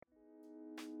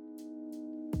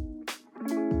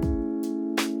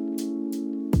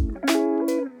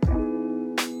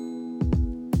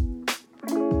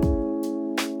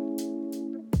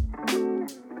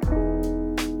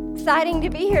Exciting to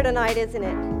be here tonight, isn't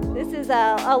it? This is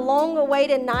a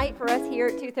long-awaited night for us here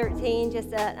at 213,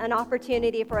 just an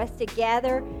opportunity for us to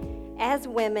gather as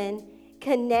women,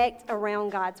 connect around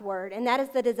God's Word. And that is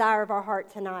the desire of our heart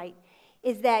tonight,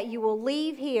 is that you will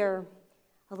leave here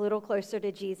a little closer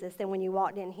to Jesus than when you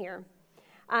walked in here.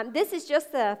 This is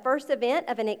just the first event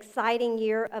of an exciting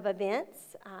year of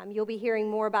events. You'll be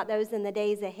hearing more about those in the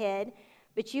days ahead,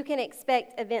 but you can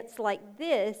expect events like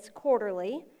this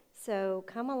quarterly. So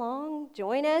come along,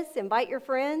 join us, invite your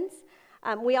friends.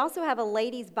 We also have a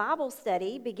ladies' Bible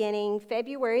study beginning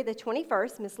February the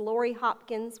 21st. Miss Lori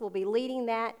Hopkins will be leading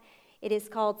that. It is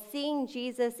called Seeing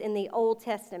Jesus in the Old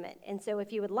Testament. And so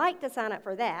if you would like to sign up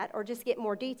for that or just get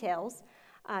more details,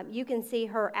 you can see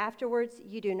her afterwards.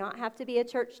 You do not have to be a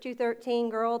Church 213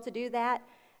 girl to do that.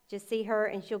 Just see her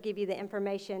and she'll give you the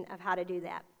information of how to do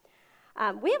that.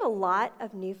 We have a lot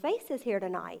of new faces here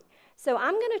tonight. So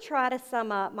I'm going to try to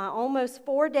sum up my almost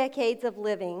 4 decades of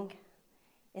living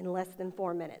in less than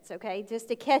 4 minutes, okay, just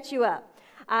to catch you up.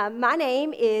 My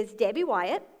name is Debbie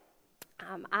Wyatt.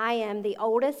 I am the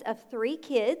oldest of 3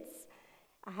 kids.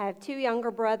 I have 2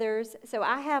 younger brothers, so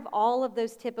I have all of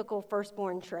those typical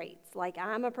firstborn traits. Like,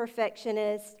 I'm a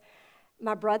perfectionist.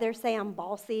 My brothers say I'm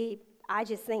bossy. I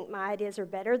just think my ideas are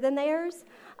better than theirs.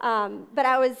 But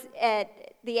I was at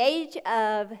the age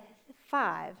of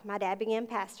 5, my dad began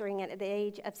pastoring, and at the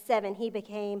age of 7, he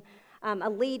became a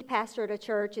lead pastor at a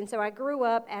church. And so I grew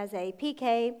up as a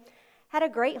PK, had a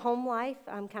great home life,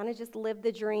 kind of just lived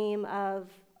the dream of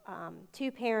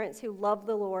 2 parents who loved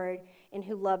the Lord and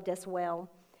who loved us well.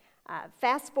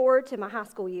 Fast forward to my high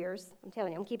school years. I'm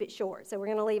telling you, I'm going to keep it short, so we're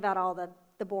going to leave out all the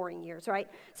boring years, right?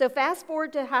 So fast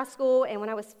forward to high school, and when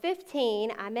I was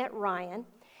 15, I met Ryan.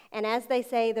 And as they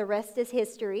say, the rest is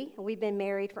history. We've been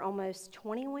married for almost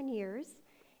 21 years,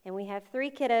 and we have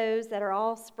 3 kiddos that are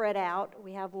all spread out.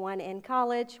 We have 1 in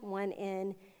college, 1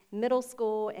 in middle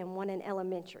school, and 1 in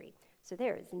elementary. So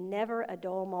there is never a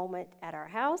dull moment at our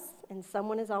house, and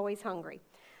someone is always hungry.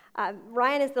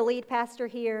 Ryan is the lead pastor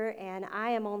here, and I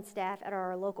am on staff at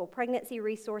our local Pregnancy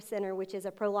Resource Center, which is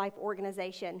a pro-life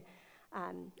organization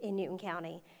in Newton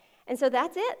County. And so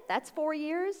that's it. That's 4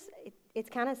 years. It's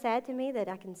kind of sad to me that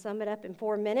I can sum it up in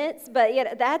 4 minutes, but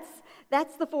yeah,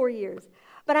 that's the 4 years.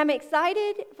 But I'm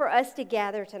excited for us to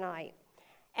gather tonight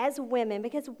as women,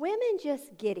 because women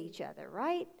just get each other,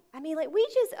 right? I mean, like, we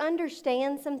just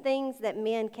understand some things that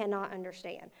men cannot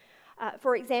understand.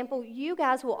 For example, you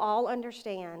guys will all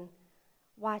understand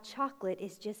why chocolate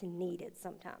is just needed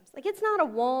sometimes. Like, it's not a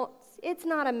want, it's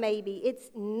not a maybe, it's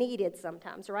needed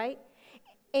sometimes, right?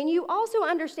 And you also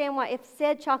understand why if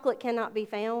said chocolate cannot be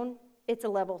found, it's a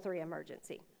level 3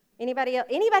 emergency. Anybody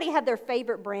have their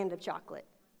favorite brand of chocolate,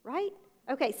 right?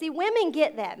 Okay, see, women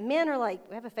get that. Men are like,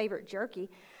 we have a favorite jerky.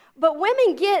 But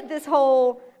women get this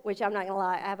whole, which I'm not going to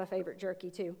lie, I have a favorite jerky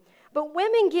too. But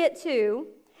women get too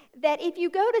that if you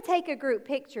go to take a group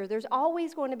picture, there's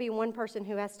always going to be one person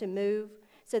who has to move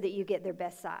so that you get their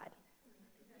best side.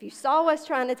 If you saw us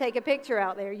trying to take a picture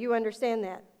out there, you understand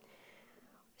that.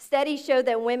 Studies show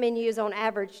that women use on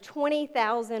average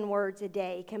 20,000 words a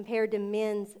day compared to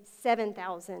men's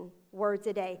 7,000 words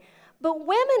a day. But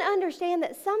women understand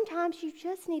that sometimes you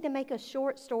just need to make a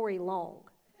short story long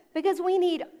because we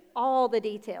need all the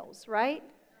details, right?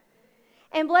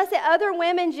 And bless it, other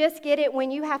women just get it when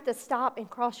you have to stop and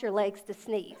cross your legs to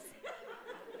sneeze,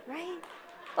 right?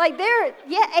 Like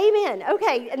yeah, amen.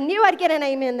 Okay, I knew I'd get an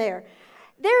amen there.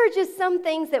 There are just some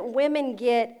things that women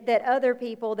get that other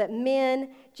people, that men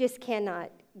just cannot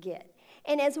get.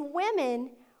 And as women,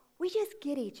 we just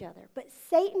get each other. But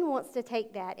Satan wants to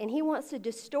take that, and he wants to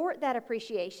distort that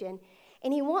appreciation,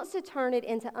 and he wants to turn it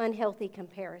into unhealthy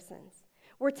comparisons.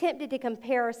 We're tempted to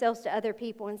compare ourselves to other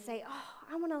people and say, oh,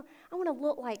 I want to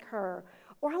look like her,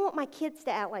 or I want my kids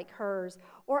to act like hers,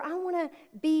 or I want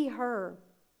to be her.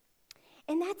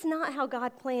 And that's not how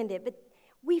God planned it, but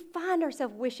we find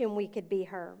ourselves wishing we could be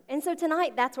her. And so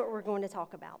tonight, that's what we're going to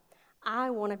talk about. I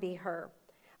want to be her.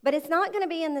 But it's not going to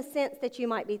be in the sense that you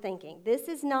might be thinking. This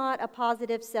is not a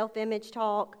positive self-image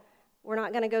talk. We're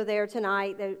not going to go there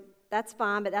tonight. That's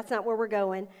fine, but that's not where we're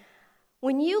going.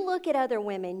 When you look at other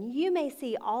women, you may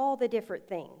see all the different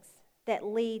things that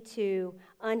lead to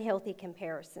unhealthy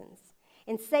comparisons.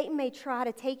 And Satan may try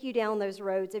to take you down those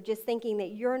roads of just thinking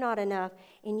that you're not enough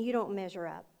and you don't measure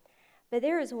up. But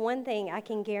there is one thing I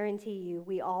can guarantee you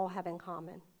we all have in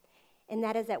common, and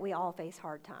that is that we all face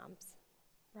hard times,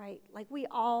 right? Like, we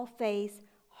all face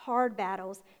hard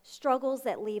battles, struggles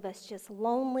that leave us just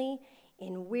lonely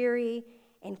and weary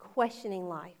and questioning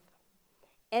life.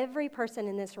 Every person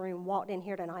in this room walked in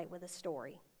here tonight with a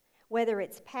story. whether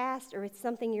it's past or it's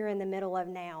something you're in the middle of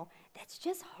now, that's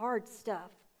just hard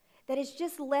stuff, that has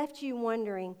just left you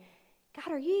wondering,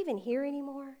 God, are you even here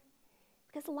anymore?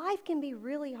 Because life can be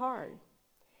really hard.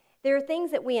 There are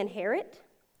things that we inherit,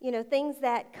 things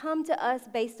that come to us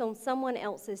based on someone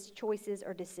else's choices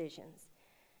or decisions.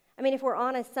 I mean, if we're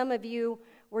honest, some of you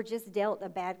were just dealt a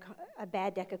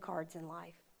bad deck of cards in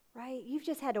life, right? You've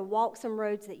just had to walk some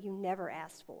roads that you never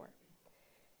asked for.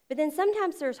 But then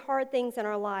sometimes there's hard things in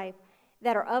our life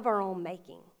that are of our own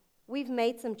making. We've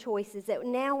made some choices that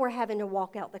now we're having to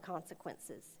walk out the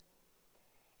consequences.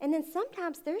 And then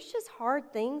sometimes there's just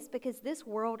hard things because this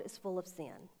world is full of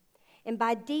sin. And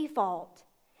by default,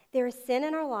 there is sin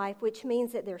in our life, which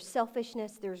means that there's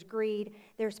selfishness, there's greed,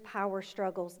 there's power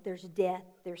struggles, there's death,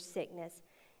 there's sickness.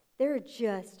 There are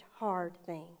just hard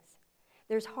things.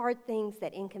 There's hard things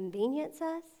that inconvenience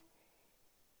us,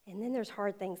 and then there's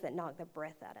hard things that knock the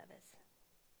breath out of us.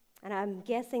 And I'm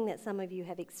guessing that some of you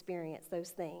have experienced those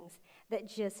things that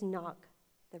just knock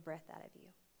the breath out of you.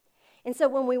 And so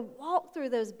when we walk through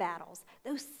those battles,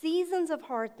 those seasons of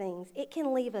hard things, it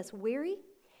can leave us weary.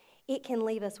 It can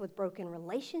leave us with broken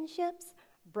relationships,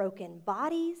 broken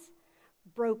bodies,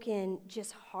 broken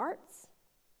just hearts.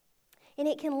 And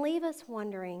it can leave us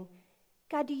wondering,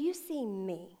 God, do you see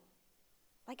me?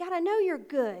 Like, God, I know you're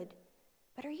good,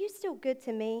 but are you still good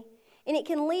to me? And it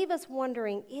can leave us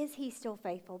wondering, is he still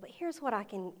faithful? But here's what I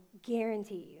can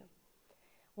guarantee you.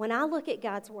 When I look at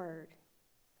God's word,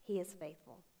 he is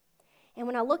faithful. And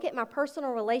when I look at my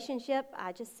personal relationship,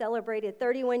 I just celebrated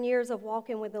 31 years of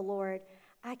walking with the Lord.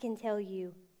 I can tell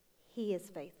you, he is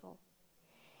faithful.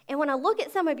 And when I look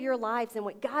at some of your lives and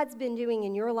what God's been doing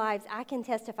in your lives, I can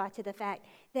testify to the fact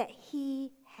that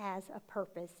he has a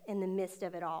purpose in the midst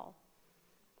of it all.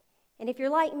 And if you're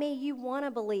like me, you want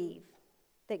to believe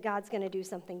that God's going to do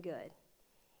something good.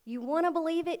 You want to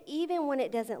believe it even when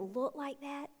it doesn't look like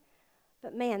that.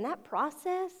 But man, that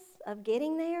process of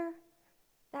getting there,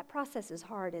 that process is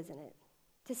hard, isn't it?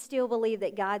 To still believe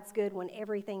that God's good when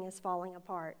everything is falling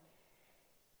apart.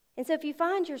 And so if you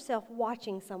find yourself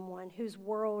watching someone whose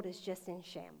world is just in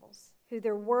shambles, who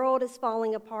their world is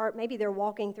falling apart, maybe they're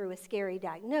walking through a scary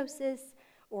diagnosis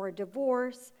or a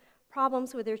divorce,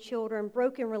 problems with their children,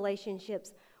 broken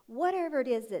relationships, whatever it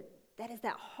is that is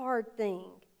that hard thing,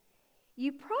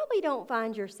 you probably don't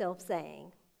find yourself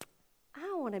saying,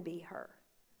 I want to be her,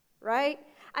 right?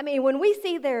 I mean, when we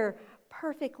see their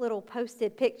perfect little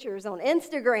posted pictures on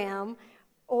Instagram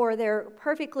or their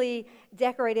perfectly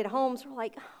decorated homes, we're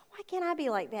like, why can't I be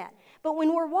like that? But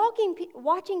when we're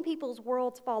watching people's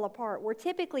worlds fall apart, we're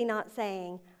typically not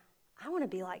saying, I want to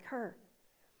be like her.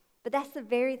 But that's the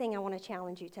very thing I want to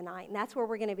challenge you tonight, and that's where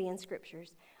we're going to be in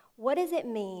Scriptures. What does it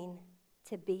mean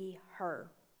to be her?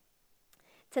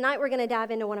 Tonight we're going to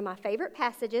dive into one of my favorite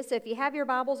passages. So if you have your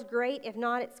Bibles, great. If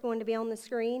not, it's going to be on the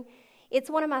screen. It's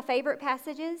one of my favorite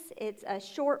passages. It's a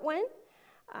short one.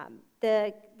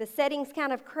 The setting's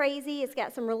kind of crazy. It's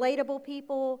got some relatable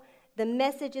people. The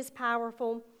message is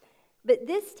powerful. But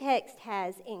this text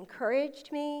has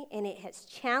encouraged me, and it has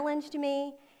challenged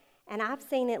me, and I've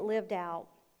seen it lived out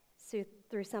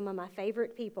through some of my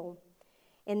favorite people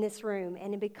in this room.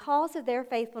 And because of their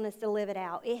faithfulness to live it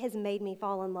out, it has made me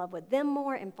fall in love with them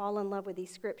more and fall in love with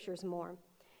these scriptures more.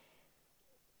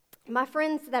 My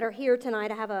friends that are here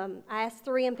tonight, I asked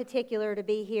 3 in particular to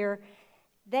be here.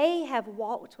 They have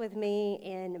walked with me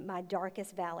in my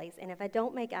darkest valleys. And if I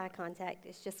don't make eye contact,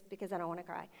 it's just because I don't want to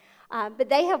cry. But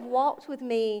they have walked with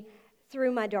me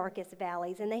through my darkest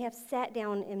valleys, and they have sat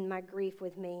down in my grief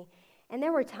with me. And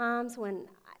there were times when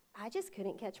I just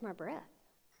couldn't catch my breath.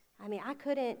 I mean, I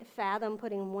couldn't fathom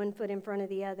putting one foot in front of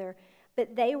the other,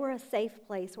 but they were a safe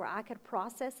place where I could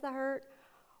process the hurt,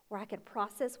 where I could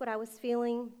process what I was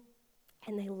feeling,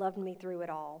 and they loved me through it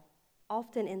all,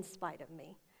 often in spite of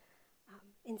me.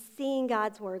 And seeing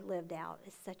God's word lived out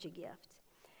is such a gift.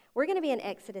 We're going to be in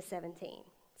Exodus 17.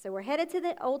 So we're headed to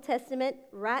the Old Testament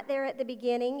right there at the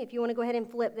beginning, if you want to go ahead and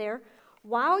flip there.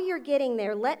 While you're getting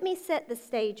there, let me set the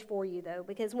stage for you, though,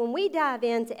 because when we dive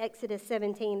into Exodus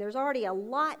 17, there's already a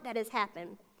lot that has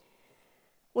happened.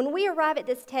 When we arrive at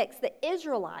this text, the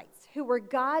Israelites, who were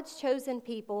God's chosen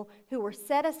people, who were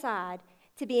set aside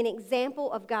to be an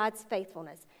example of God's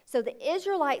faithfulness. So the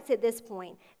Israelites at this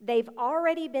point, they've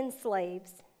already been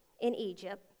slaves in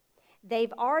Egypt.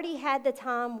 They've already had the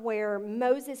time where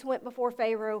Moses went before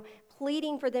Pharaoh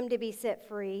pleading for them to be set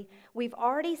free. We've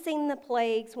already seen the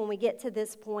plagues when we get to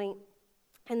this point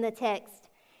in the text.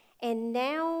 And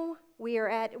now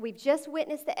we've just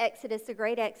witnessed the Exodus, the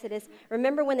great Exodus.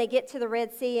 Remember when they get to the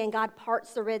Red Sea and God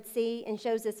parts the Red Sea and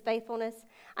shows his faithfulness?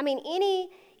 I mean,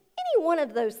 any one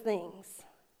of those things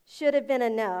should have been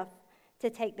enough to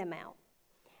take them out.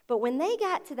 But when they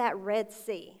got to that Red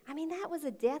Sea, I mean, that was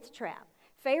a death trap.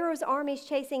 Pharaoh's army's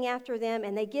chasing after them,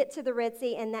 and they get to the Red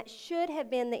Sea, and that should have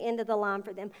been the end of the line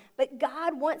for them. But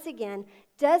God, once again,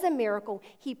 does a miracle.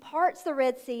 He parts the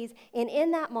Red Seas, and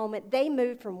in that moment, they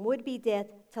moved from would-be death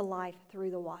to life through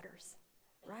the waters,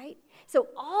 right? So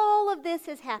all of this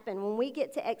has happened when we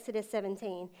get to Exodus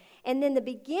 17. And then the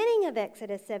beginning of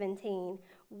Exodus 17,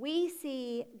 we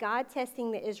see God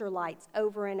testing the Israelites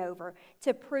over and over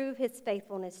to prove his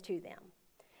faithfulness to them.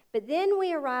 But then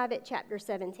we arrive at chapter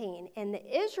 17, and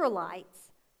the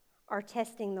Israelites are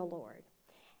testing the Lord.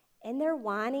 And they're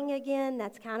whining again.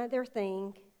 That's kind of their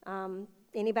thing.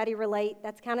 Anybody relate?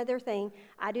 That's kind of their thing.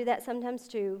 I do that sometimes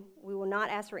too. We will not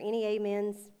ask for any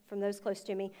amens from those close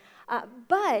to me.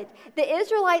 But the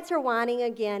Israelites are whining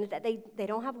again that they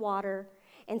don't have water.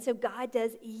 And so God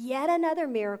does yet another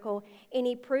miracle, and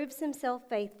he proves himself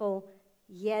faithful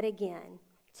yet again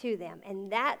to them.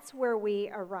 And that's where we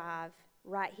arrive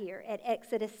right here at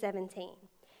Exodus 17.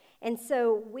 And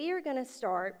so we are going to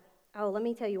start. Oh, let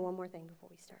me tell you one more thing before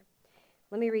we start.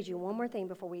 Let me read you one more thing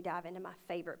before we dive into my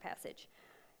favorite passage.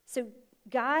 So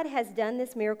God has done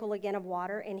this miracle again of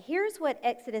water, and here's what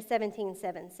Exodus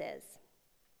 17:7 says.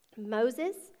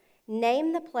 Moses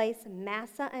named the place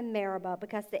Massah and Meribah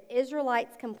because the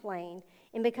Israelites complained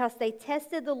and because they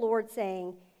tested the Lord,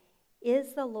 saying,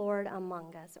 "Is the Lord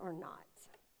among us or not?"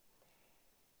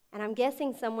 And I'm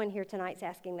guessing someone here tonight's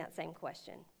asking that same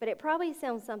question. But it probably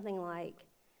sounds something like,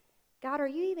 God, are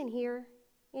you even here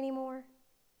anymore?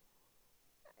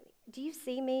 Do you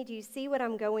see me? Do you see what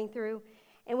I'm going through?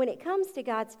 And when it comes to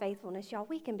God's faithfulness, y'all,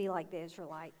 we can be like the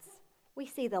Israelites. We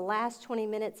see the last 20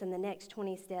 minutes and the next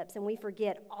 20 steps, and we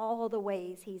forget all the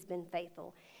ways he's been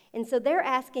faithful. And so they're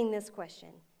asking this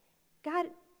question, God,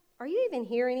 are you even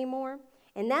here anymore?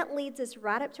 And that leads us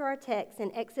right up to our text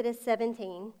in Exodus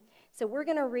 17. So we're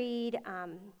going to read,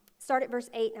 start at verse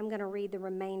 8, and I'm going to read the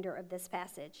remainder of this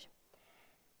passage.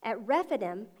 At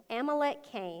Rephidim, Amalek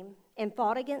came and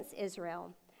fought against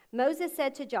Israel. Moses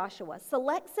said to Joshua,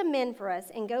 "Select some men for us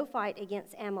and go fight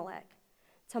against Amalek.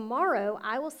 Tomorrow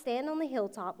I will stand on the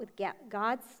hilltop with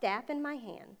God's staff in my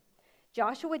hand."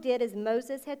 Joshua did as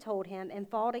Moses had told him and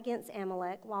fought against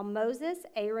Amalek, while Moses,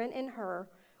 Aaron, and Hur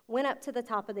went up to the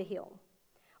top of the hill.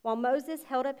 While Moses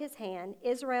held up his hand,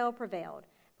 Israel prevailed.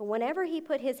 But whenever he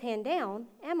put his hand down,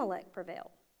 Amalek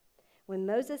prevailed. When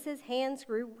Moses' hands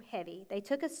grew heavy, they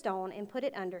took a stone and put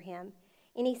it under him,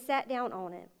 and he sat down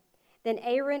on it. Then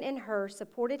Aaron and Hur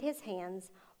supported his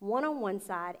hands, one on one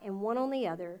side and one on the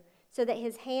other, so that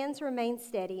his hands remained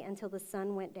steady until the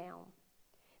sun went down.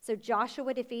 So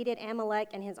Joshua defeated Amalek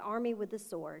and his army with the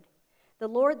sword. The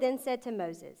Lord then said to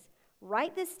Moses,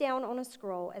 "Write this down on a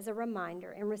scroll as a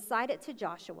reminder and recite it to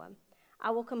Joshua. I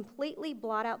will completely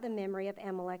blot out the memory of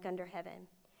Amalek under heaven."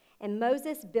 And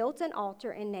Moses built an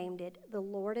altar and named it, "The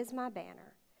Lord is my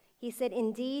banner." He said,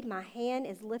 "Indeed, my hand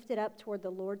is lifted up toward the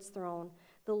Lord's throne.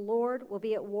 The Lord will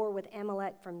be at war with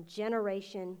Amalek from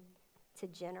generation to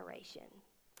generation."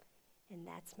 And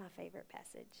that's my favorite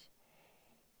passage.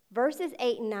 Verses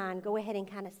 8 and 9 go ahead and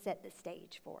kind of set the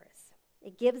stage for us.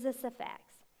 It gives us the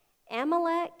facts.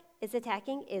 Amalek is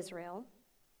attacking Israel,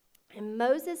 and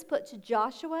Moses puts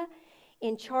Joshua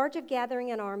in charge of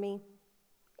gathering an army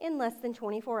in less than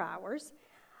 24 hours.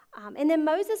 And then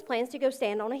Moses plans to go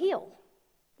stand on a hill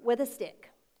with a stick.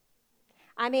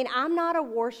 I mean, I'm not a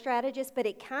war strategist, but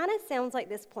it kind of sounds like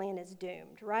this plan is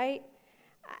doomed, right?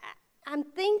 I'm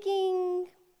thinking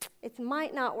it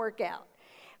might not work out.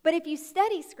 But if you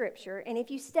study Scripture and if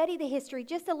you study the history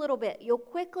just a little bit, you'll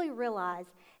quickly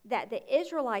realize that the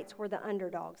Israelites were the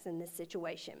underdogs in this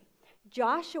situation.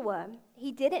 Joshua,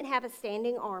 he didn't have a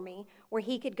standing army where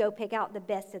he could go pick out the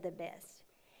best of the best.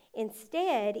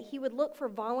 Instead, he would look for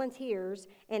volunteers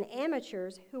and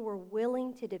amateurs who were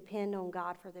willing to depend on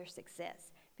God for their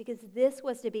success, because this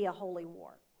was to be a holy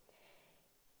war.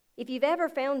 If you've ever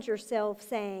found yourself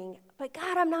saying, "But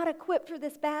God, I'm not equipped for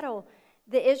this battle,"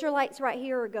 the Israelites right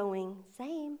here are going,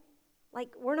 "Same.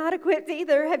 Like, we're not equipped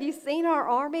either. Have you seen our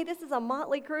army? This is a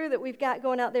motley crew that we've got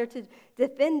going out there to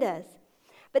defend us."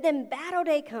 But then battle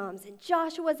day comes, and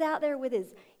Joshua's out there with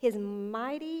his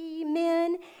mighty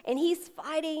men, and he's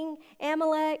fighting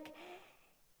Amalek.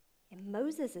 And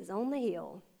Moses is on the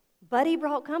hill, but he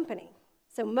brought company.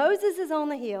 So Moses is on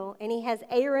the hill, and he has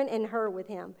Aaron and Hur with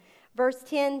him. Verse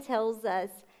 10 tells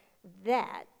us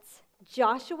that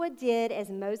Joshua did as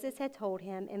Moses had told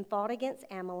him and fought against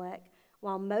Amalek,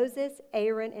 while Moses,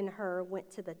 Aaron, and Hur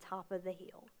went to the top of the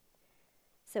hill.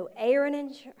 So Aaron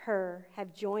and Hur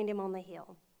have joined him on the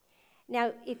hill.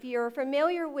 Now, if you're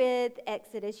familiar with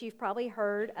Exodus, you've probably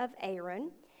heard of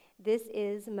Aaron. This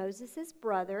is Moses'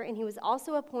 brother, and he was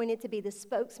also appointed to be the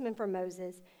spokesman for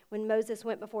Moses when Moses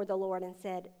went before the Lord and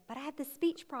said, "But I have this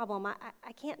speech problem.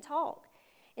 I can't talk."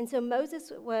 And so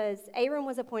Aaron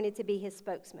was appointed to be his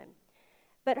spokesman.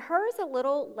 But Hur is a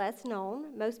little less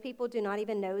known. Most people do not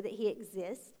even know that he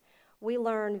exists. We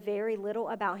learn very little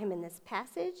about him in this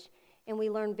passage, and we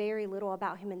learn very little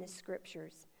about him in the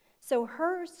scriptures. So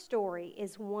Hur's story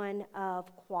is one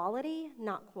of quality,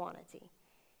 not quantity.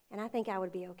 And I think I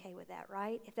would be okay with that,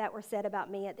 right? If that were said about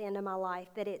me at the end of my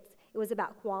life, that it was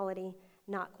about quality,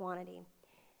 not quantity.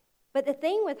 But the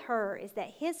thing with Hur is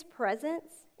that his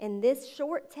presence in this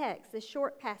short text, this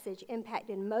short passage,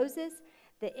 impacted Moses,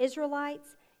 the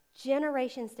Israelites,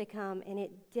 generations to come, and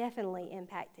it definitely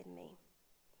impacted me.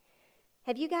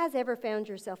 Have you guys ever found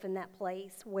yourself in that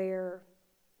place where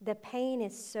the pain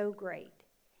is so great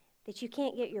that you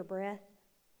can't get your breath?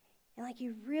 And like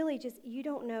you really you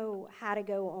don't know how to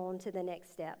go on to the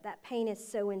next step. That pain is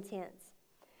so intense.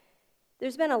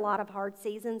 There's been a lot of hard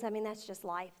seasons. I mean, that's just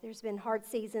life. There's been hard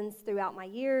seasons throughout my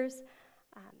years.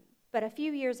 But a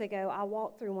few years ago, I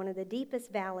walked through one of the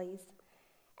deepest valleys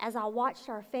as I watched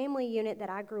our family unit that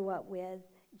I grew up with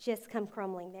just come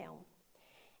crumbling down.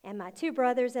 And my 2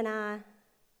 brothers and I,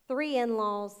 3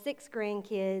 in-laws, 6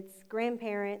 grandkids,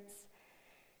 grandparents,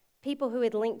 people who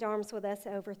had linked arms with us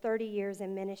over 30 years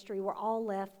in ministry were all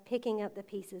left picking up the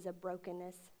pieces of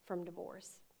brokenness from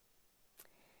divorce.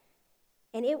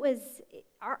 And it was,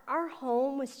 our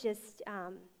home was just,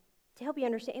 to help you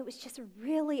understand, it was just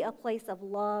really a place of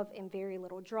love and very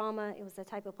little drama. It was the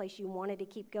type of place you wanted to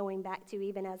keep going back to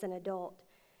even as an adult.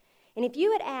 And if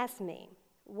you had asked me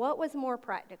what was more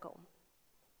practical,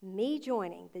 me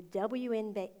joining the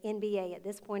WNBA at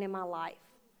this point in my life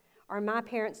or my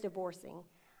parents divorcing,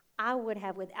 I would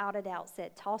have without a doubt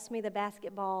said, toss me the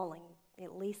basketball and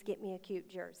at least get me a cute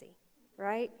jersey,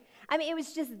 right? I mean, it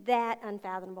was just that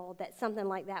unfathomable that something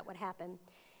like that would happen.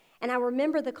 And I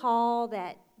remember the call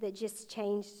that just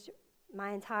changed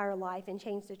my entire life and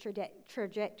changed the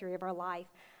trajectory of our life.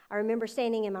 I remember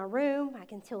standing in my room. I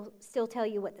can still tell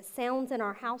you what the sounds in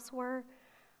our house were.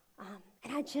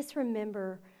 And I just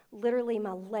remember literally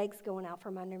my legs going out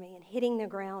from under me and hitting the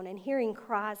ground and hearing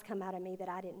cries come out of me that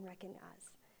I didn't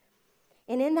recognize.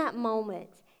 And in that moment,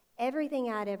 everything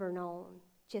I'd ever known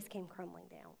just came crumbling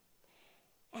down.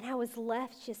 And I was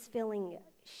left just feeling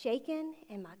shaken,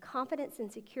 and my confidence and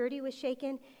security was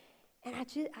shaken, and I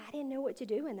didn't know what to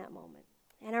do in that moment.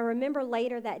 And I remember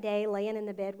later that day laying in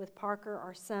the bed with Parker,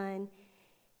 our son,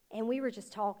 and we were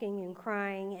just talking and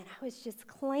crying, and I was just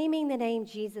claiming the name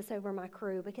Jesus over my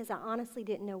crew because I honestly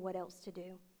didn't know what else to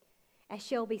do. As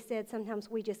Shelby said, sometimes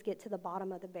we just get to the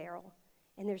bottom of the barrel,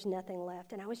 and there's nothing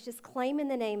left. And I was just claiming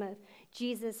the name of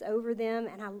Jesus over them,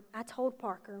 and I told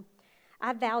Parker,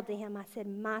 I vowed to him, I said,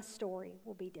 my story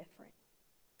will be different.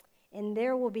 And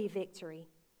there will be victory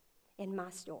in my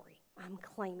story. I'm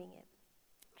claiming it.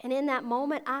 And in that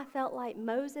moment, I felt like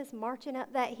Moses marching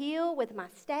up that hill with my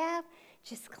staff,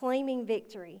 just claiming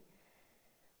victory.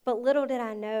 But little did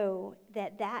I know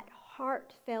that that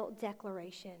heartfelt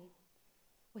declaration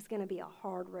was going to be a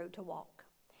hard road to walk.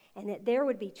 And that there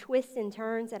would be twists and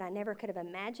turns that I never could have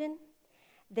imagined.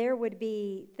 There would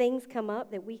be things come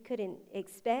up that we couldn't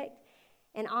expect.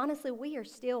 And honestly, we are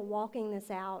still walking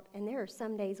this out, and there are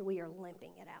some days we are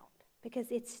limping it out because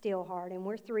it's still hard, and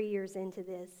we're 3 years into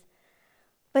this.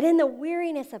 But in the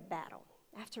weariness of battle,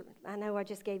 I know I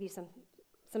just gave you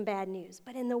some bad news,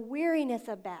 but in the weariness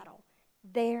of battle,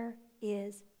 there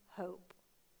is hope.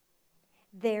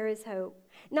 There is hope.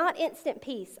 Not instant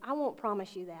peace. I won't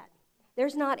promise you that.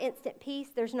 There's not instant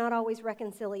peace. There's not always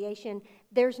reconciliation.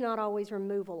 There's not always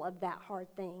removal of that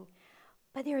hard thing.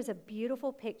 But there is a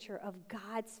beautiful picture of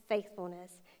God's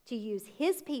faithfulness to use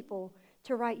his people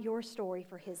to write your story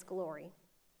for his glory.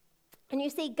 And you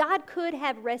see, God could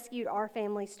have rescued our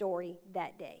family story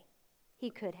that day. He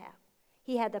could have.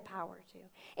 He had the power to.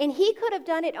 And he could have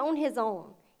done it on his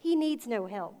own. He needs no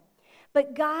help.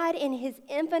 But God, in his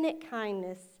infinite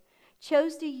kindness,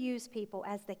 chose to use people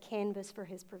as the canvas for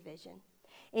his provision.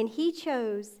 And he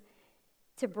chose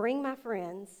to bring my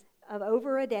friends of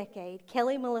over a decade,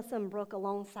 Kelly, Melissa, and Brooke,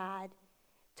 alongside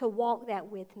to walk that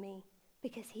with me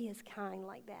because he is kind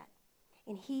like that.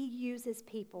 And he uses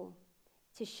people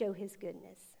to show his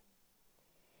goodness.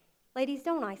 Ladies,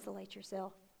 don't isolate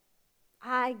yourself.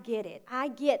 I get it. I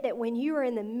get that when you are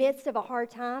in the midst of a hard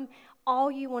time,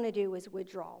 all you want to do is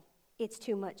withdraw. It's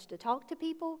too much to talk to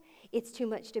people. It's too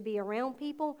much to be around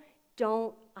people.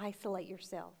 Don't isolate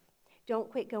yourself.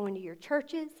 Don't quit going to your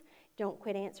churches. Don't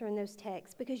quit answering those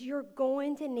texts because you're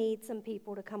going to need some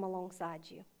people to come alongside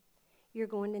you. You're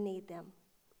going to need them.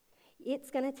 It's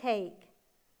going to take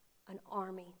an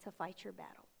army to fight your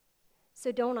battle.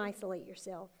 So don't isolate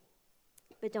yourself,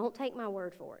 but don't take my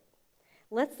word for it.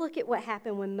 Let's look at what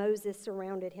happened when Moses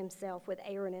surrounded himself with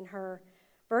Aaron and Hur.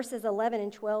 Verses 11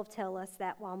 and 12 tell us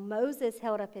that while Moses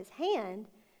held up his hand,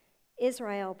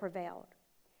 Israel prevailed.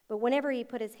 But whenever he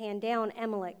put his hand down,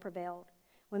 Amalek prevailed.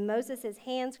 When Moses'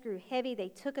 hands grew heavy, they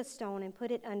took a stone and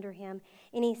put it under him,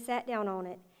 and he sat down on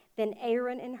it. Then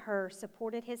Aaron and Hur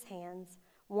supported his hands,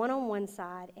 one on one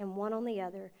side and one on the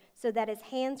other, so that his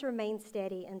hands remained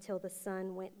steady until the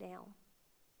sun went down.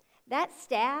 That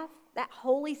staff, that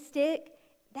holy stick,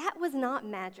 that was not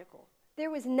magical.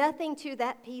 There was nothing to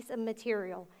that piece of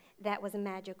material that was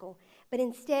magical, but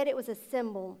instead it was a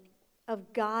symbol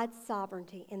of God's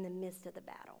sovereignty in the midst of the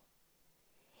battle.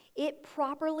 It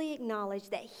properly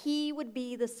acknowledged that he would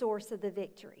be the source of the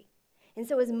victory. And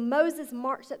so as Moses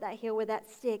marched up that hill with that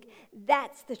stick,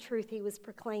 that's the truth he was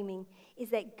proclaiming, is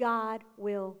that God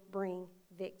will bring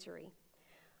victory.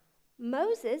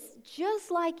 Moses, just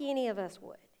like any of us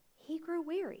would, he grew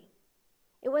weary.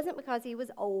 It wasn't because he was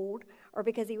old or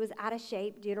because he was out of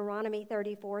shape. Deuteronomy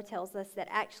 34 tells us that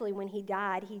actually when he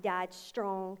died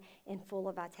strong and full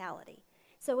of vitality.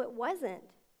 So it wasn't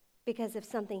because of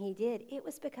something he did. It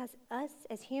was because us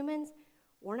as humans,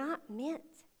 we're not meant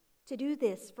to do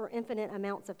this for infinite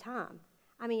amounts of time.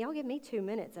 I mean, y'all give me 2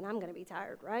 minutes and I'm going to be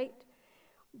tired, right?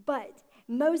 But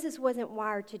Moses wasn't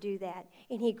wired to do that,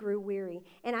 and he grew weary.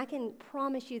 And I can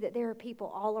promise you that there are people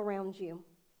all around you,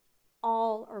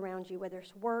 whether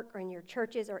it's work or in your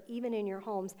churches or even in your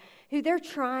homes, who they're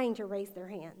trying to raise their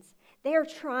hands. They're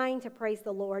trying to praise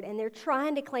the Lord, and they're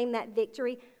trying to claim that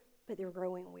victory, but they're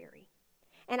growing weary.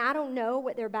 And I don't know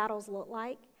what their battles look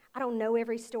like. I don't know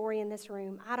every story in this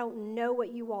room. I don't know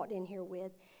what you walked in here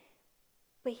with.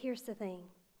 But here's the thing.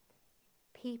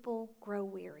 People grow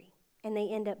weary, and they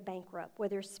end up bankrupt,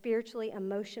 whether spiritually,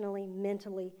 emotionally,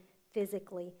 mentally,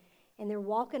 physically. And they're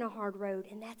walking a hard road,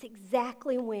 and that's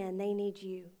exactly when they need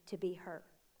you to be her.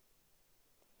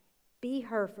 Be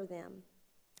her for them.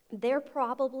 There are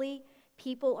probably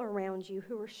people around you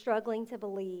who are struggling to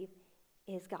believe,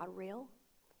 is God real?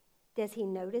 Does he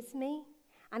notice me?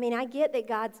 I mean, I get that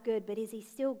God's good, but is he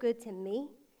still good to me?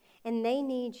 And they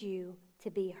need you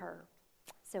to be her.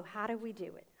 So how do we do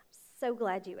it? I'm so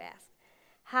glad you asked.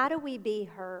 How do we be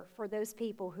her for those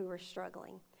people who are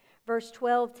struggling? Verse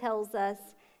 12 tells us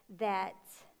that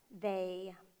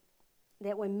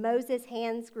when Moses'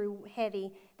 hands grew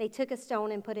heavy, they took a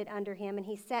stone and put it under him, and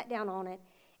he sat down on it.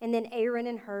 And then Aaron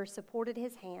and Hur supported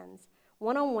his hands,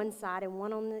 one on one side and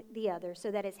one on the other,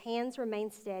 so that his hands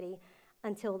remained steady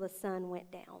until the sun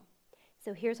went down.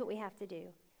 So here's what we have to do.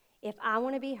 If I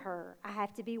want to be her, I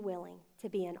have to be willing to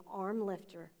be an arm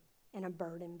lifter and a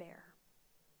burden bearer.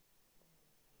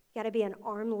 Got to be an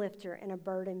arm lifter and a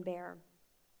burden bearer.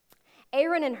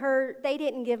 Aaron and Hur, they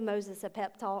didn't give Moses a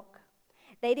pep talk.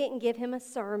 They didn't give him a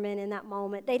sermon in that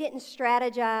moment. They didn't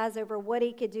strategize over what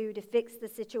he could do to fix the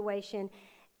situation.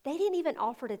 They didn't even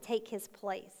offer to take his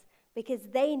place because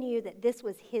they knew that this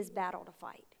was his battle to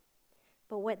fight.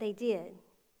 But what they did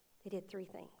 3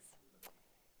 things.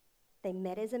 They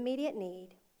met his immediate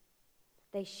need,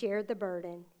 they shared the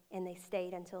burden, and they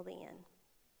stayed until the end.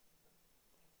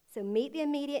 So meet the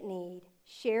immediate need,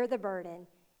 share the burden,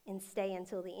 and stay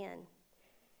until the end.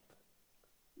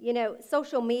 You know,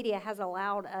 social media has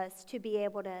allowed us to be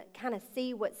able to kind of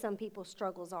see what some people's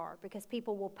struggles are because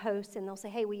people will post and they'll say,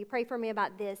 hey, will you pray for me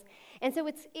about this? And so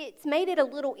it's made it a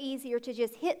little easier to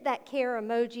just hit that care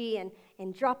emoji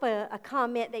and drop a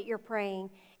comment that you're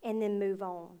praying and then move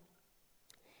on.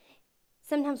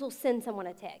 Sometimes we'll send someone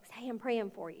a text, hey, I'm praying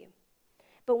for you.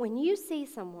 But when you see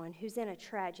someone who's in a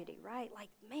tragedy, right, like,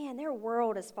 man, their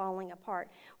world is falling apart,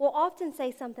 we'll often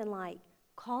say something like,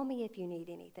 call me if you need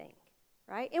anything.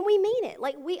 Right? And we mean it.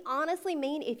 Like, we honestly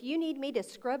mean if you need me to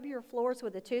scrub your floors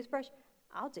with a toothbrush,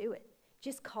 I'll do it.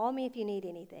 Just call me if you need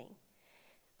anything.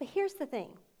 But here's the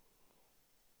thing.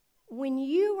 When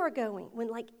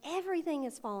like everything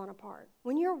is falling apart,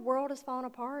 when your world is falling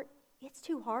apart, it's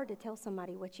too hard to tell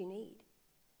somebody what you need.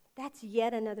 That's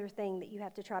yet another thing that you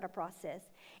have to try to process.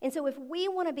 And so if we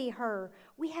want to be her,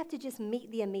 we have to just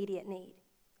meet the immediate need.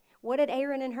 What did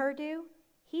Aaron and Hur do?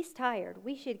 He's tired.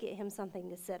 We should get him something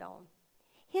to sit on.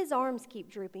 His arms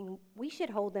keep drooping. We should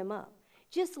hold them up.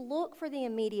 Just look for the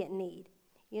immediate need.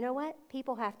 You know what?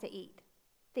 People have to eat.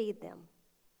 Feed them.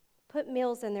 Put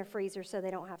meals in their freezer so they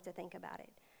don't have to think about it.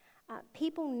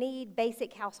 People need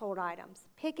basic household items.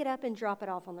 Pick it up and drop it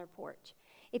off on their porch.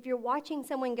 If you're watching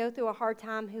someone go through a hard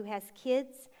time who has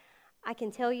kids, I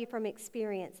can tell you from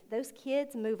experience, those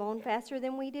kids move on faster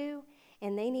than we do,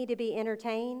 and they need to be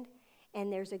entertained.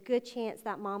 and there's a good chance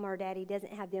that mama or daddy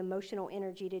doesn't have the emotional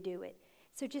energy to do it.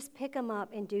 So just pick them up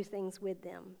and do things with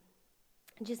them.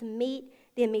 Just meet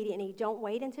the immediate need. Don't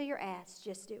wait until you're asked,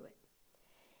 just do it.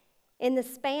 In the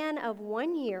span of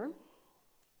 1 year,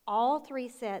 all 3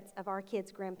 sets of our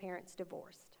kids' grandparents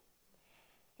divorced.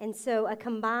 And so a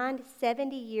combined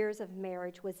 70 years of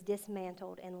marriage was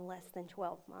dismantled in less than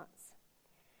 12 months.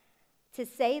 To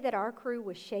say that our crew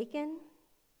was shaken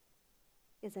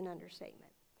is an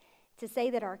understatement. To say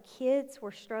that our kids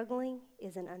were struggling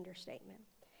is an understatement.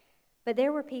 But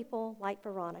there were people like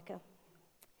Veronica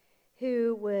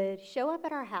who would show up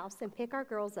at our house and pick our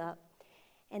girls up,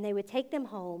 and they would take them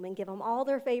home and give them all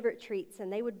their favorite treats,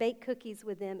 and they would bake cookies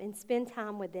with them and spend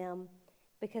time with them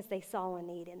because they saw a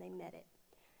need and they met it.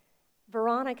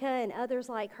 Veronica and others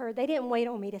like her, they didn't wait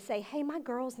on me to say, hey, my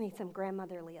girls need some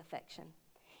grandmotherly affection.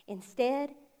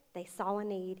 Instead, they saw a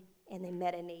need and they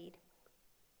met a need.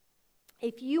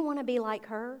 If you want to be like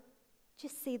her,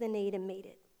 just see the need and meet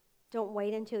it. Don't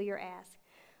wait until you're asked.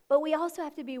 But we also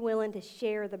have to be willing to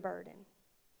share the burden.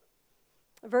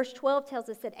 Verse 12 tells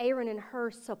us that Aaron and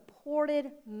Hur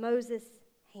supported Moses'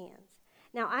 hands.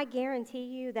 Now, I guarantee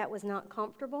you that was not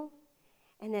comfortable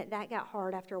and that got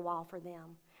hard after a while for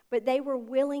them. But they were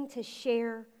willing to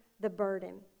share the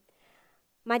burden.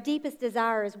 My deepest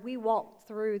desire as we walk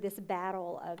through this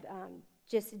battle of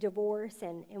just divorce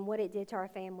and what it did to our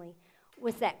family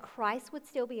was that Christ would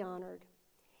still be honored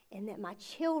and that my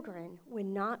children would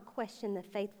not question the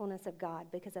faithfulness of God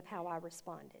because of how I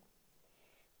responded.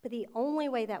 But the only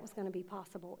way that was going to be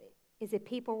possible is if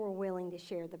people were willing to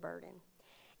share the burden.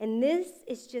 And this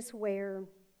is just where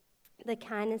the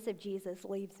kindness of Jesus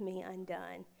leaves me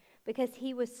undone, because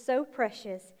he was so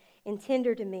precious and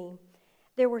tender to me.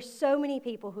 There were so many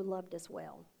people who loved us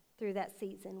well through that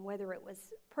season, whether it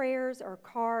was prayers or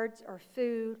cards or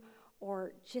food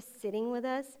or just sitting with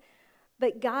us.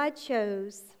 But God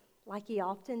chose, like he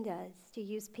often does, to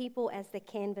use people as the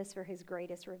canvas for his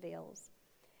greatest reveals.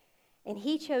 And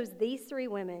he chose these 3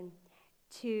 women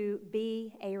to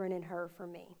be Aaron and Hur for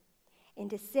me. And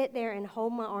to sit there and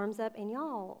hold my arms up. And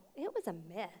y'all, it was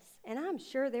a mess. And I'm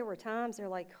sure there were times they're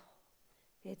like,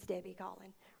 it's Debbie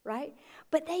calling, right?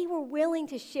 But they were willing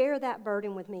to share that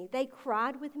burden with me. They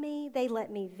cried with me. They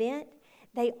let me vent.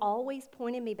 They always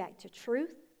pointed me back to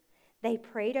truth. They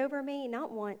prayed over me,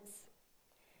 not once,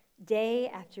 day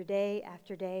after day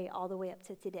after day, all the way up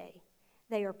to today.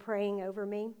 They are praying over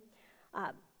me.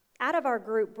 Out of our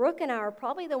group, Brooke and I are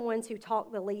probably the ones who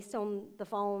talk the least on the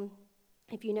phone.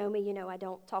 If you know me, you know I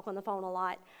don't talk on the phone a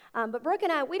lot. But Brooke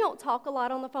and I, we don't talk a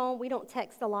lot on the phone. We don't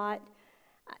text a lot.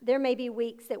 There may be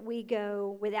weeks that we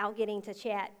go without getting to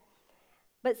chat.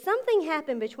 But something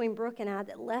happened between Brooke and I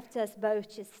that left us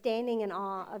both just standing in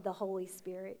awe of the Holy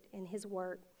Spirit and his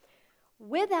work.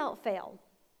 Without fail,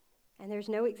 and there's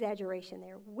no exaggeration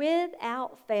there,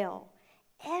 without fail,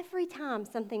 every time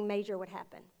something major would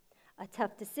happen, a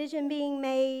tough decision being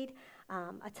made,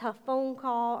 a tough phone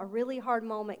call, a really hard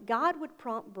moment, God would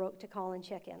prompt Brooke to call and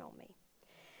check in on me.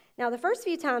 Now, the first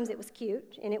few times it was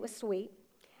cute and it was sweet,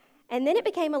 and then it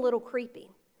became a little creepy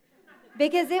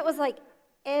because it was like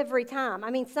every time.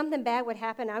 I mean, something bad would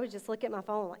happen, I would just look at my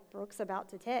phone like, Brooke's about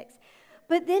to text.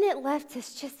 But then it left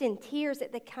us just in tears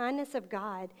at the kindness of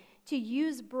God to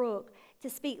use Brooke to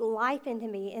speak life into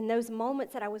me in those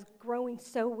moments that I was growing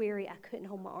so weary I couldn't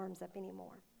hold my arms up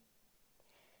anymore.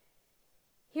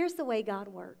 Here's the way God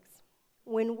works.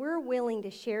 When we're willing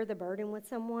to share the burden with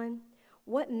someone,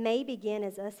 what may begin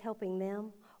as us helping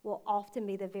them will often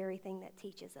be the very thing that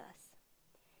teaches us.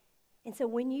 And so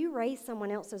when you raise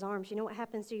someone else's arms, you know what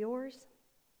happens to yours?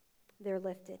 They're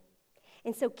lifted.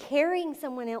 And so carrying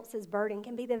someone else's burden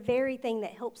can be the very thing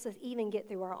that helps us even get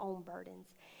through our own burdens.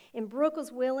 And Brooke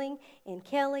was willing, and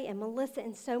Kelly and Melissa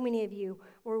and so many of you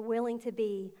were willing to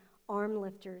be arm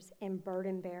lifters and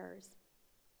burden bearers.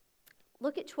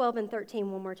 Look at 12 and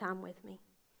 13 one more time with me.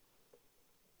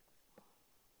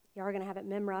 Y'all are going to have it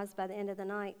memorized by the end of the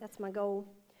night. That's my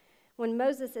goal. When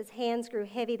Moses' hands grew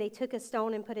heavy, they took a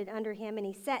stone and put it under him, and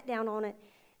he sat down on it.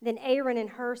 Then Aaron and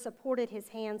Hur supported his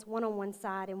hands, one on one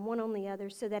side and one on the other,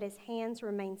 so that his hands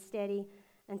remained steady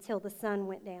until the sun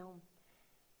went down.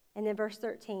 And then verse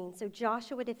 13, so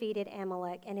Joshua defeated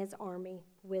Amalek and his army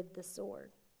with the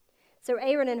sword. So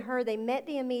Aaron and Hur, they met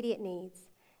the immediate needs.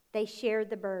 They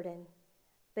shared the burden,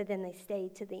 but then they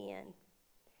stayed to the end.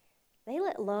 They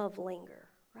let love linger,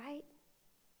 right?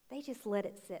 They just let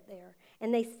it sit there,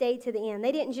 and they stayed to the end.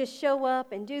 They didn't just show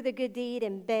up and do the good deed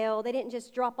and bail. They didn't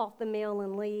just drop off the meal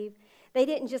and leave. They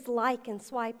didn't just like and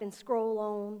swipe and scroll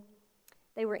on.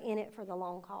 They were in it for the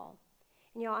long haul.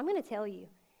 And, I'm going to tell you,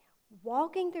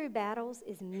 walking through battles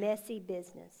is messy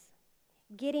business,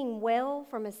 Getting well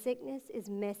from a sickness is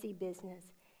messy business.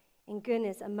 And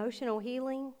goodness, emotional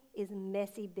healing is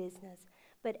messy business.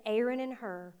 But Aaron and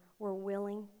Hur were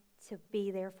willing to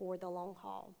be there for the long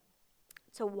haul,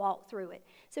 to walk through it.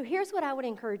 So here's what I would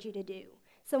encourage you to do.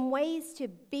 Some ways to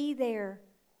be there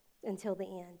until the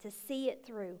end, to see it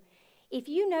through. If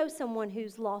you know someone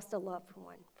who's lost a loved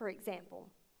one, for example,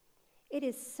 it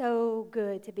is so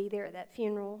good to be there at that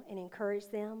funeral and encourage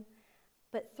them.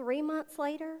 But 3 months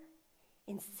later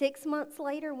and 6 months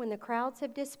later, when the crowds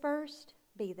have dispersed,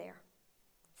 be there.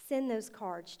 Send those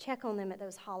cards. Check on them at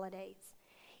those holidays.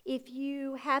 If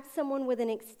you have someone with an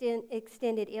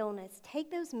extended illness,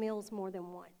 take those meals more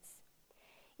than once.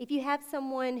 If you have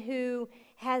someone who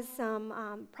has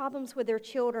some problems with their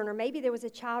children, or maybe there was a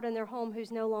child in their home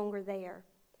who's no longer there,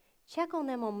 check on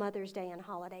them on Mother's Day and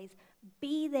holidays.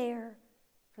 Be there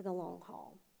for the long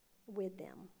haul with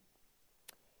them.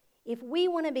 If we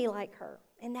want to be like her,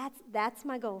 and that's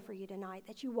my goal for you tonight,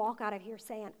 that you walk out of here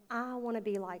saying, I want to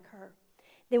be like her,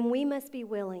 then we must be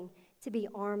willing to be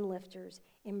arm lifters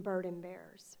and burden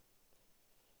bearers.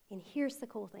 And here's the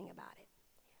cool thing about it.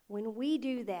 When we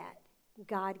do that,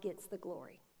 God gets the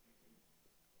glory.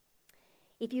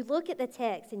 If you look at the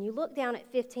text and you look down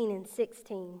at 15 and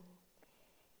 16,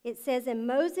 it says, And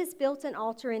Moses built an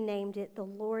altar and named it, The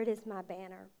Lord is my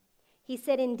banner. He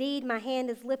said, Indeed, my hand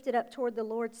is lifted up toward the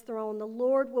Lord's throne. The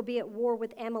Lord will be at war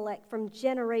with Amalek from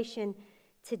generation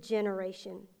to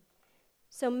generation.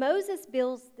 So Moses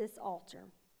builds this altar,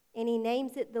 and he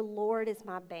names it, The Lord is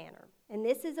my banner. And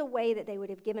this is a way that they would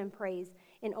have given praise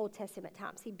in Old Testament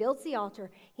times. He builds the altar,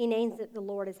 he names it, The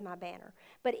Lord is my banner.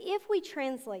 But if we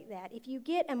translate that, if you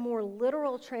get a more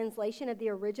literal translation of the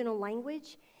original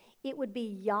language, it would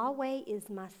be, Yahweh is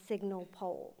my signal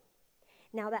pole.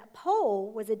 Now that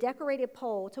pole was a decorated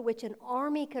pole to which an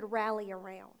army could rally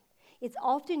around. It's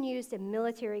often used in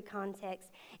military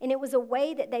context, and it was a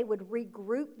way that they would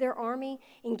regroup their army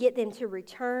and get them to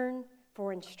return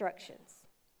for instructions.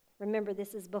 Remember,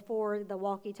 this is before the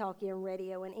walkie-talkie and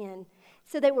radio and in.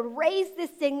 So they would raise this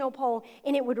signal pole,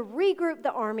 and it would regroup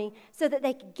the army so that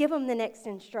they could give them the next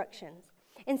instructions.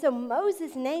 And so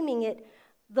Moses naming it,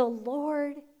 The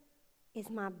Lord is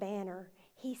my banner.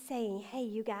 He's saying, hey,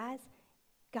 you guys,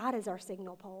 God is our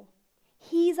signal pole.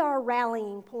 He's our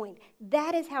rallying point.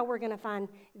 That is how we're going to find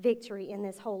victory in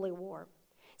this holy war.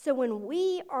 So when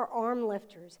we are arm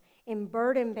lifters and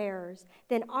burden bearers,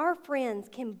 then our friends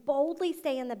can boldly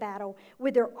stay in the battle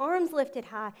with their arms lifted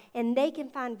high, and they can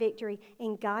find victory,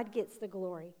 and God gets the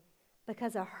glory.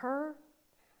 Because a her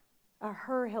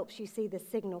helps you see the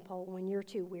signal pole when you're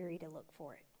too weary to look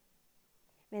for it.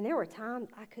 Man, there were times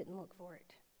I couldn't look for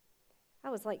it. I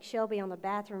was like Shelby on the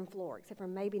bathroom floor, except for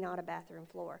maybe not a bathroom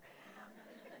floor.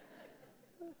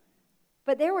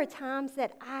 But there were times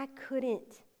that I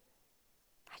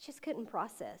just couldn't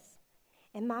process.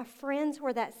 And my friends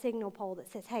were that signal pole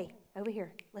that says, hey, over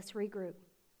here, let's regroup.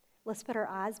 Let's put our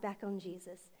eyes back on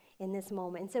Jesus in this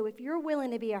moment. And so if you're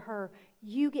willing to be a her,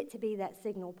 you get to be that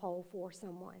signal pole for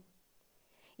someone.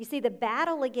 You see, the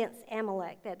battle against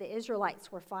Amalek that the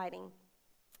Israelites were fighting,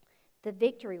 the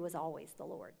victory was always the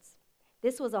Lord's.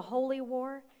 This was a holy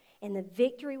war, and the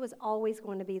victory was always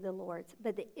going to be the Lord's.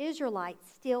 But the Israelites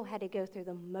still had to go through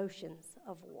the motions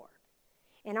of war.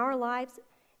 In our lives,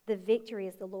 the victory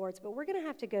is the Lord's, but we're going to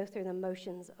have to go through the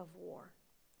motions of war.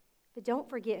 But don't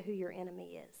forget who your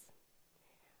enemy is.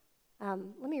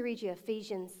 Let me read you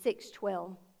Ephesians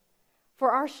 6:12.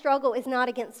 For our struggle is not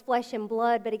against flesh and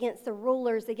blood, but against the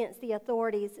rulers, against the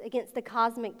authorities, against the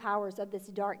cosmic powers of this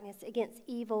darkness, against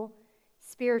evil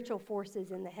spiritual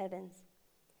forces in the heavens.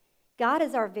 God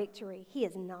is our victory. He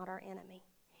is not our enemy.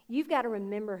 You've got to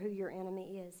remember who your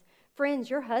enemy is. Friends,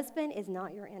 your husband is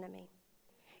not your enemy.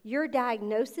 Your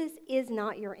diagnosis is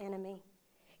not your enemy.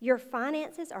 Your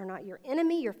finances are not your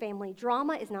enemy. Your family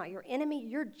drama is not your enemy.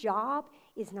 Your job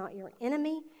is not your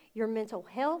enemy. Your mental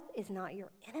health is not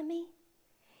your enemy.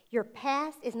 Your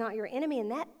past is not your enemy. And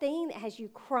that thing that has you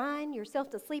crying yourself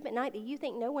to sleep at night that you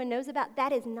think no one knows about,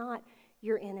 that is not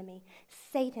your enemy.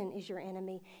 Satan is your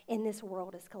enemy, and this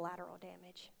world is collateral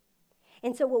damage.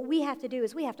 And so what we have to do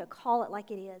is we have to call it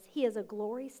like it is. He is a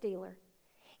glory stealer,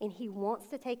 and he wants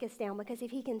to take us down, because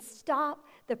if he can stop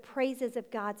the praises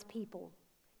of God's people,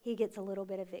 he gets a little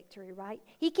bit of victory, right?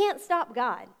 He can't stop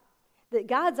God.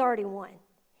 God's already won,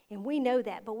 and we know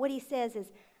that. But what he says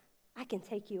is, I can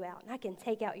take you out, and I can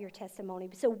take out your testimony.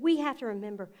 So we have to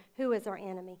remember who is our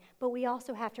enemy, but we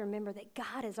also have to remember that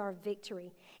God is our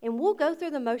victory. And we'll go through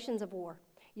the motions of war.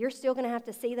 You're still going to have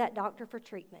to see that doctor for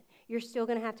treatment. You're still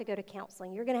going to have to go to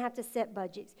counseling. You're going to have to set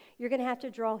budgets. You're going to have to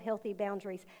draw healthy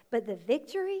boundaries. But the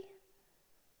victory,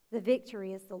 The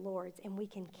victory is the Lord's, and we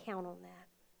can count on that.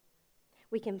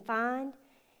 We can find,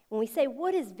 when we say,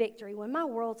 what is victory? When my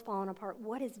world's falling apart,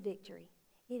 what is victory?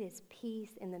 It is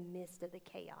peace in the midst of the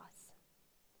chaos.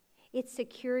 It's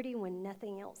security when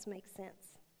nothing else makes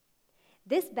sense.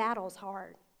 This battle's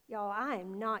hard. Y'all, I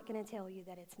am not going to tell you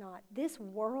that it's not. This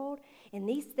world and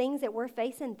these things that we're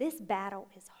facing, this battle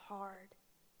is hard.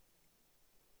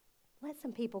 Let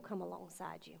some people come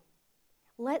alongside you.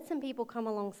 Let some people come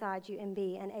alongside you and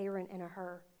be an Aaron and a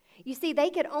Hur. You see, they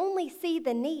could only see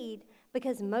the need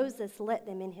because Moses let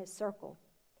them in his circle.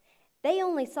 They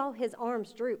only saw his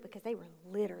arms droop because they were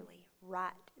literally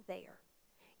right there.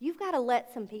 You've got to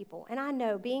let some people, and I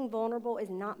know being vulnerable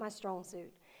is not my strong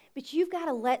suit, but you've got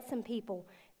to let some people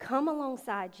come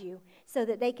alongside you so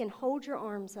that they can hold your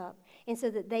arms up and so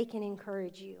that they can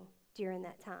encourage you during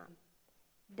that time.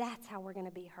 That's how we're going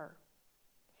to be her.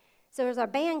 So as our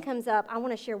band comes up, I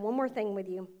want to share one more thing with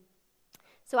you.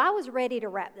 So I was ready to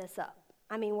wrap this up.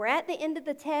 I mean, we're at the end of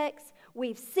the text.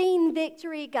 We've seen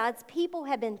victory. God's people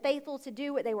have been faithful to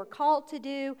do what they were called to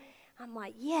do. I'm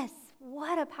like, yes,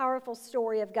 what a powerful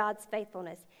story of God's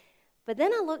faithfulness. But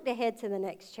then I looked ahead to the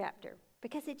next chapter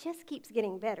because it just keeps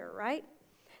getting better, right?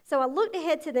 So I looked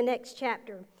ahead to the next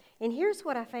chapter, and here's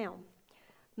what I found.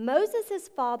 Moses'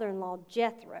 father-in-law,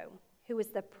 Jethro, who was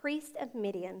the priest of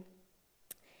Midian,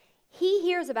 he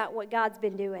hears about what God's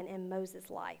been doing in Moses'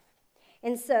 life.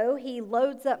 And so he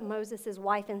loads up Moses'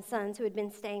 wife and sons who had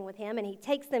been staying with him, and he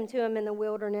takes them to him in the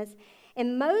wilderness.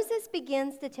 And Moses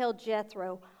begins to tell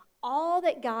Jethro all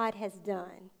that God has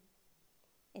done.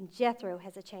 And Jethro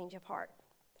has a change of heart.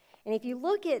 And if you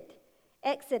look at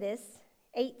Exodus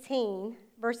 18,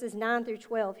 verses 9 through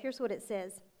 12, here's what it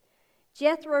says.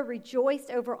 Jethro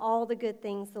rejoiced over all the good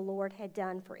things the Lord had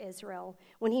done for Israel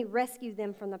when he rescued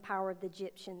them from the power of the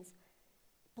Egyptians.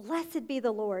 Blessed be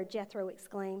the Lord, Jethro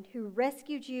exclaimed, who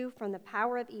rescued you from the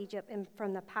power of Egypt and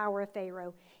from the power of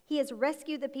Pharaoh. He has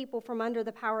rescued the people from under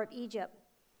the power of Egypt.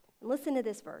 And listen to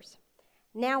this verse.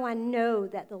 Now I know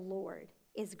that the Lord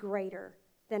is greater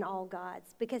than all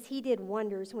gods, because he did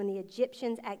wonders when the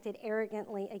Egyptians acted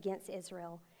arrogantly against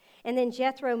Israel. And then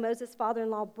Jethro, Moses'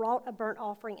 father-in-law, brought a burnt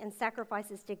offering and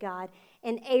sacrifices to God,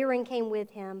 and Aaron came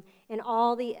with him and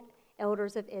all the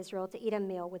elders of Israel to eat a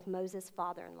meal with Moses'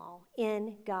 father-in-law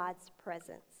in God's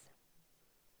presence.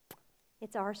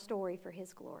 It's our story for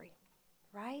his glory,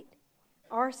 right?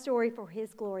 Our story for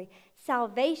his glory.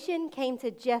 Salvation came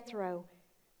to Jethro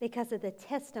because of the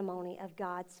testimony of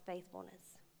God's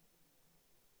faithfulness.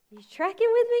 You tracking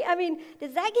with me? I mean,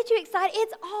 does that get you excited?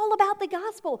 It's all about the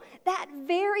gospel. That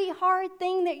very hard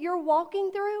thing that you're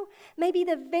walking through may be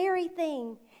the very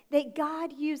thing that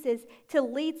God uses to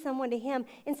lead someone to him.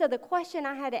 And so the question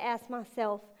I had to ask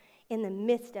myself in the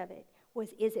midst of it was,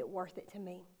 is it worth it to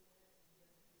me?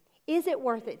 Is it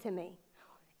worth it to me?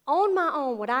 On my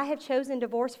own, would I have chosen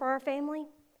divorce for our family?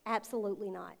 Absolutely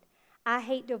not. I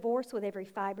hate divorce with every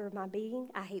fiber of my being.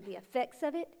 I hate the effects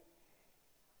of it.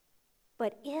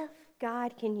 But if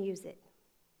God can use it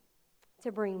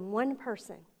to bring one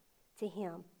person to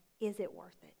him, is it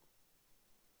worth it?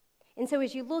 And so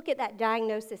as you look at that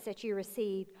diagnosis that you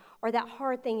received, or that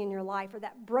hard thing in your life, or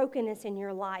that brokenness in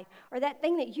your life, or that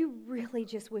thing that you really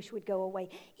just wish would go away,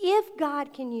 if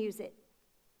God can use it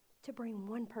to bring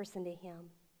one person to him,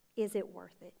 is it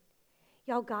worth it?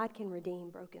 Y'all, God can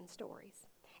redeem broken stories.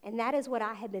 And that is what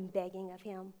I have been begging of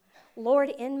him. Lord,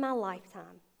 in my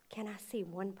lifetime, can I see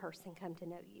one person come to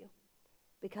know you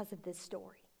because of this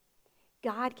story?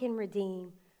 God can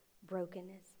redeem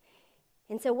brokenness.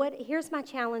 And so here's my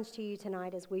challenge to you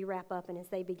tonight as we wrap up and as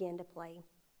they begin to play.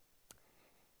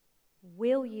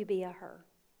 Will you be a her?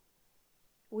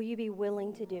 Will you be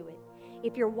willing to do it?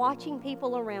 If you're watching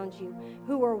people around you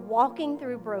who are walking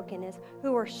through brokenness,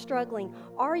 who are struggling,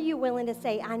 are you willing to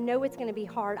say, I know it's going to be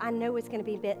hard, I know it's going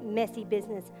to be messy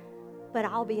business, but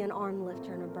I'll be an arm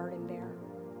lifter and a burden bearer?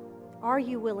 Are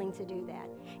you willing to do that?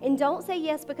 And don't say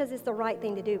yes because it's the right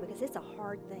thing to do, because it's a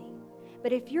hard thing.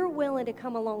 But if you're willing to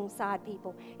come alongside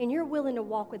people and you're willing to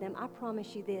walk with them, I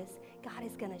promise you this, God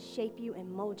is going to shape you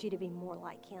and mold you to be more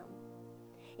like him.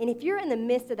 And if you're in the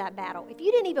midst of that battle, if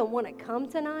you didn't even want to come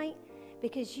tonight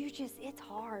because it's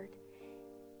hard,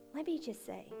 let me just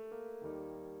say,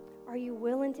 are you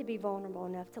willing to be vulnerable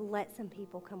enough to let some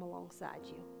people come alongside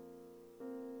you?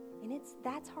 And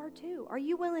that's hard too. Are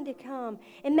you willing to come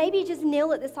and maybe just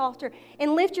kneel at this altar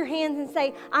and lift your hands and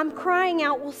say, I'm crying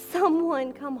out, will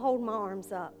someone come hold my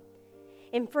arms up?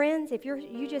 And friends, if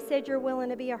you just said you're willing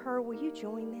to be a her, will you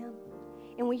join them?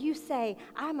 And will you say,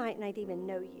 I might not even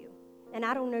know you, and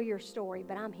I don't know your story,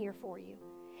 but I'm here for you.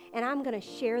 and I'm going to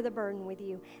share the burden with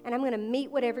you, and I'm going to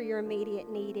meet whatever your immediate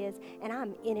need is, and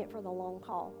I'm in it for the long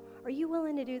haul. Are you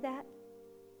willing to do that?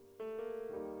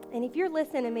 And if you're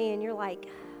listening to me and you're like,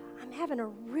 I'm having a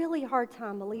really hard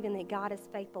time believing that God is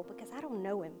faithful because I don't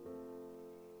know him.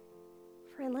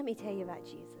 Friend, let me tell you about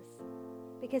Jesus,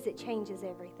 because it changes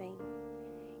everything.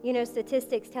 You know,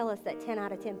 statistics tell us that 10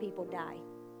 out of 10 people die.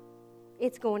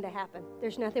 It's going to happen.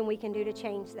 There's nothing we can do to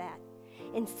change that.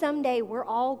 And someday we're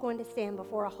all going to stand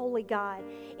before a holy God,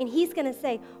 and he's going to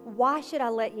say, why should I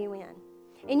let you in?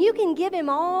 And you can give him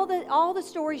all the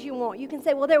stories you want. You can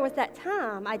say, well, there was that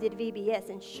time I did VBS,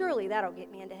 and surely that'll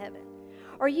get me into heaven.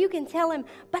 Or you can tell him,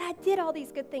 but I did all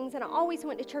these good things, and I always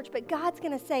went to church, but God's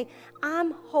going to say,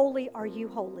 I'm holy, are you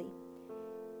holy?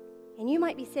 And you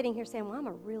might be sitting here saying, well, I'm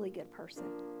a really good person.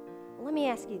 Well, let me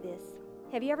ask you this.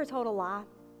 Have you ever told a lie?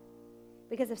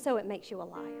 Because if so, it makes you a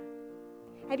liar.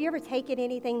 Have you ever taken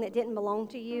anything that didn't belong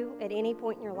to you at any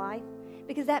point in your life?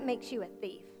 Because that makes you a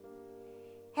thief.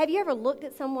 Have you ever looked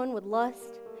at someone with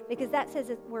lust? Because that says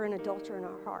that we're an adulterer in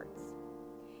our hearts.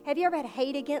 Have you ever had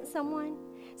hate against someone?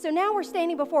 So now we're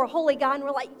standing before a holy God and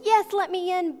we're like, yes, let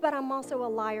me in, but I'm also a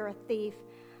liar, a thief,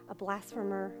 a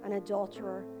blasphemer, an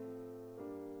adulterer.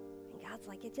 And God's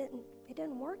like, it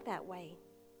didn't work that way.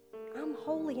 I'm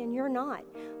holy and you're not.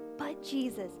 But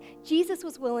Jesus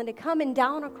was willing to come and die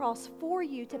on a cross for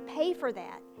you to pay for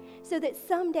that, so that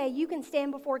someday you can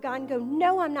stand before God and go,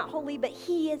 no, I'm not holy, but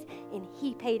he is, and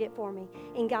he paid it for me.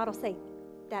 And God will say,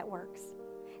 that works.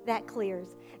 That clears.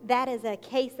 That is a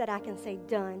case that I can say,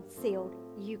 done, sealed.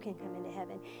 You can come into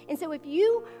heaven. And so if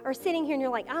you are sitting here and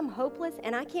you're like, I'm hopeless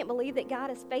and I can't believe that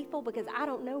God is faithful because I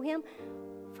don't know him,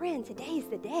 friend, today's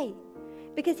the day.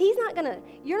 Because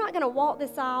you're not gonna walk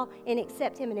this aisle and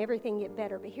accept him and everything get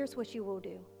better. But here's what you will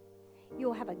do. You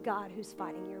will have a God who's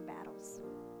fighting your battles.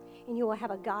 And you will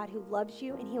have a God who loves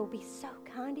you, and he'll be so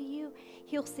kind to you.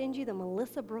 He'll send you the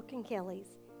Melissa, Brooke, and Kellys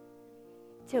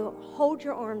to hold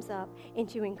your arms up and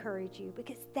to encourage you,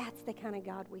 because that's the kind of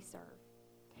God we serve.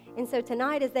 And so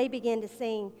tonight, as they begin to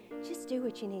sing, just do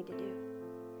what you need to do.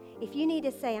 If you need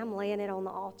to say, I'm laying it on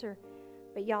the altar,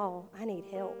 but y'all, I need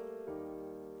help,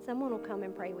 someone will come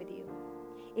and pray with you.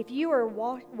 If you are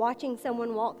watching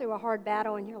someone walk through a hard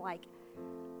battle and you're like,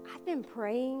 I've been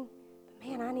praying, but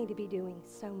man, I need to be doing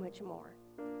so much more.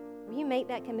 Will you make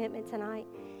that commitment tonight?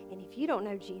 And if you don't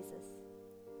know Jesus,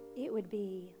 it would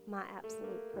be my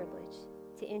absolute privilege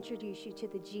to introduce you to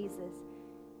the Jesus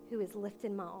who has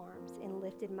lifted my arms and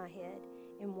lifted my head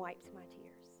and wiped my tears.